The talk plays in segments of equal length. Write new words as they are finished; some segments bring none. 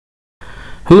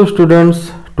Hello students,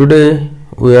 today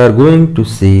we are going to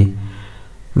see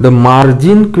the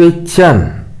margin question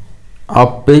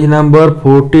of page number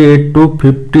 48 to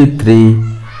 53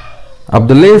 of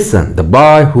the lesson The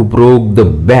Boy Who Broke the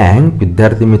Bank.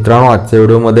 विद्यार्थी मित्रांनो, आजच्या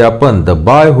व्हिडिओमध्ये आपण The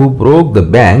Boy Who Broke the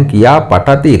Bank या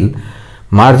पाठातील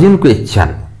margin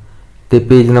question ते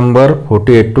page number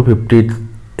 48 to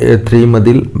 53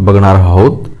 मधील बघणार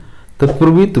आहोत.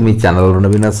 तत्पूर्वी तुम्ही चॅनलवर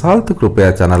नवीन असाल तर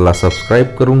कृपया चॅनलला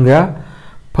सबस्क्राइब करून घ्या.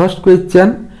 First question,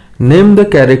 name the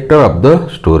character of the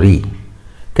story.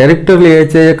 Character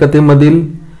लिहायचे या कथेमधील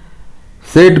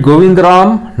सेठ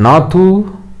Govindram, Nathu,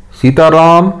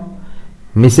 Sitaram,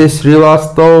 Mrs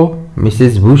Srivastava,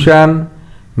 Mrs Bhushan,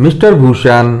 mister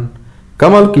Bhushan,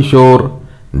 Kamal Kishore,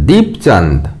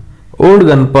 Deepchand, old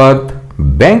Ganpat,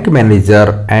 bank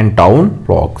manager and town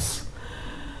फ्लॉक्स.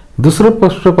 दुसरं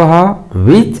प्रश्न पहा,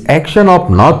 विच action of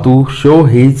Nathu show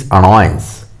his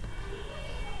अनॉयन्स.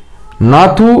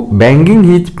 Nathu banging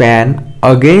his pan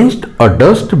against a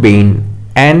dustbin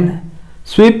and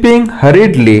sweeping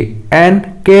hurriedly and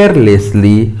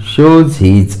carelessly shows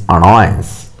his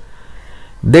annoyance.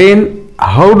 Then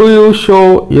how do you show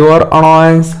your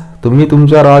annoyance? तुम्ही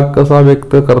तुमचा राग कसा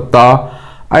व्यक्त करता?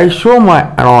 I show my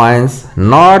annoyance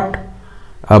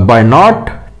by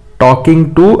not talking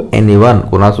to anyone.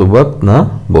 कोणासोबत न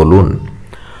बोलून.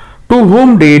 To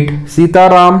whom did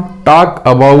Sitaram talk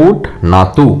about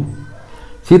Nathu?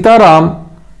 Sitaram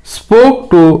spoke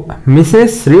to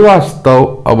Mrs. Srivastav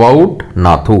about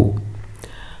Nathu.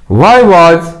 Why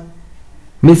was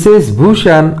Mrs.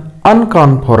 Bhushan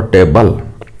uncomfortable?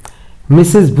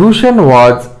 Mrs. Bhushan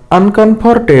was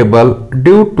uncomfortable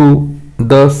due to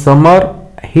the summer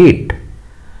heat.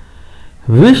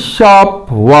 Which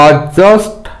shop was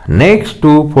just next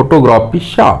to photography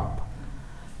shop?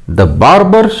 The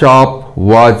barber shop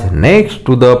was next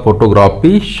to the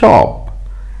photography shop.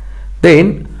 Then,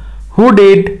 who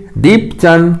did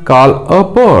Deepchand call a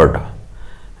bird?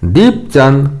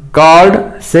 Deepchand called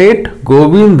Seth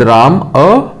Govindram a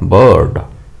bird.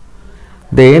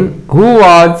 Then, who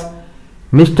was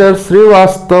Mr.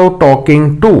 Srivastav talking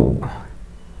to?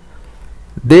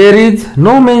 There is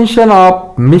no mention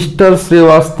of Mr.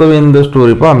 Srivastav in the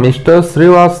story. पहा, Mr.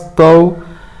 Srivastav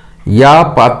या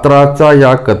पात्राचा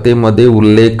या कथेमध्ये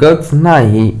उल्लेखच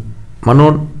नाही.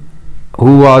 म्हणून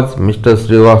Who was Mr.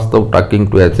 Srivastav talking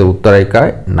to? याचे उत्तर आहे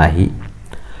काय? नाही.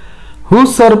 Who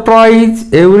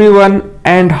surprised everyone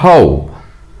and how?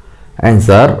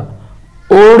 Answer,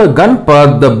 old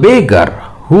Ganpat the beggar,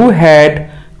 who had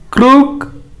crooked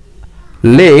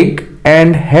leg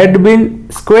and had been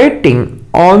squatting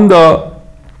on the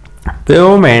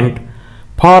pavement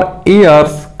for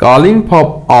years calling for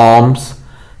alms,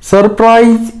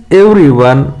 surprised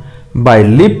everyone by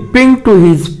leaping to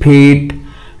his feet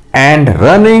and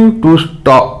running to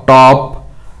top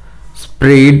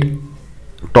speed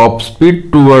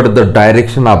toward the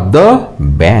direction of the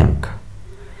bank.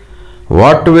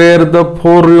 What were the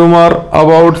four rumors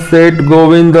about Seth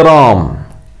Govindram?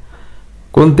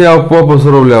 कोणत्या अफवा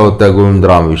पसरवल्या होत्या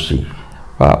गोविंदराम विषयी?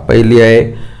 पहिली आहे,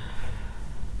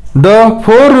 the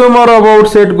four rumors about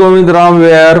Seth Govindram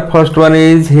were, first one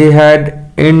is he had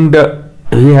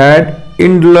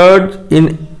indulged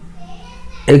in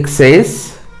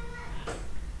excess.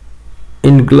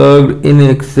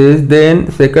 Then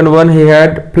second one, he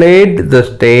had played the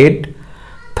state.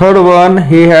 Third one,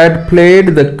 he had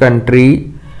played the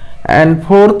country. And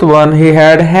fourth one, he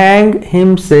had hanged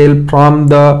himself from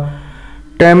the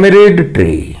tamarind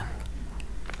tree.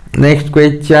 Next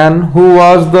question, who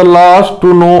was the last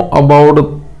to know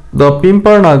about the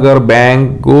Pimpanagar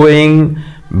bank going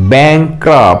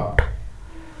bankrupt?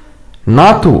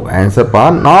 Nathu. Answer pa,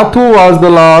 Nathu was the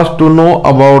last to know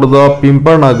about the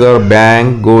Pimpanagar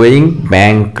bank going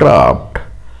bankrupt.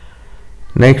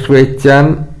 Next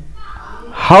question,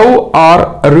 how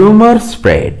are rumors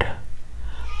spread?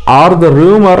 Are the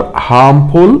rumor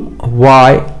harmful?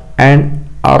 Why and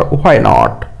or why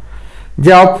not?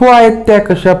 ज्या अफवा आहेत त्या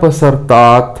कशा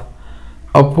पसरतात?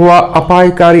 अफवा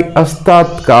अपायकारी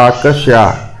असतात का? कशा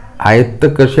आहेत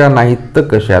तर कशा नाहीत तर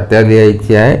कशा? त्या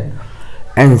लिहायची आहे.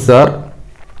 Answer,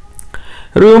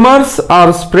 rumors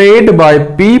are spread by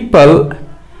people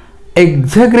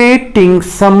exaggerating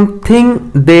something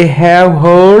they have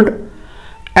heard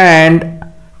and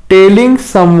telling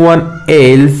someone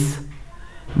else.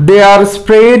 They are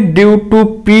spread due to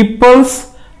people's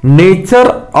nature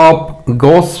of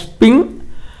gossiping.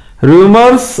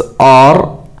 Rumors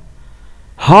are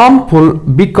harmful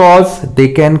because they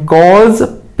can cause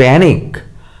panic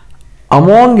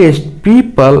amongst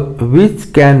people, which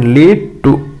can lead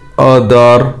to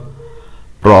other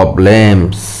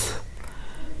problems.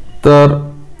 तर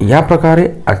या प्रकारे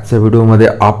आजच्या व्हिडिओमध्ये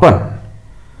आपण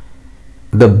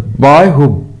the boy who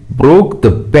broke the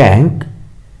bank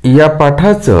या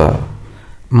पाठाचं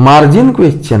margin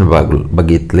question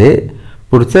बघितले.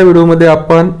 पुढच्या व्हिडिओमध्ये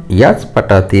आपण याच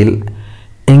पाठातील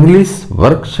इंग्लिश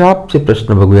वर्कशॉपचे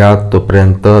प्रश्न बघूया.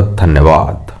 तोपर्यंत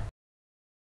धन्यवाद.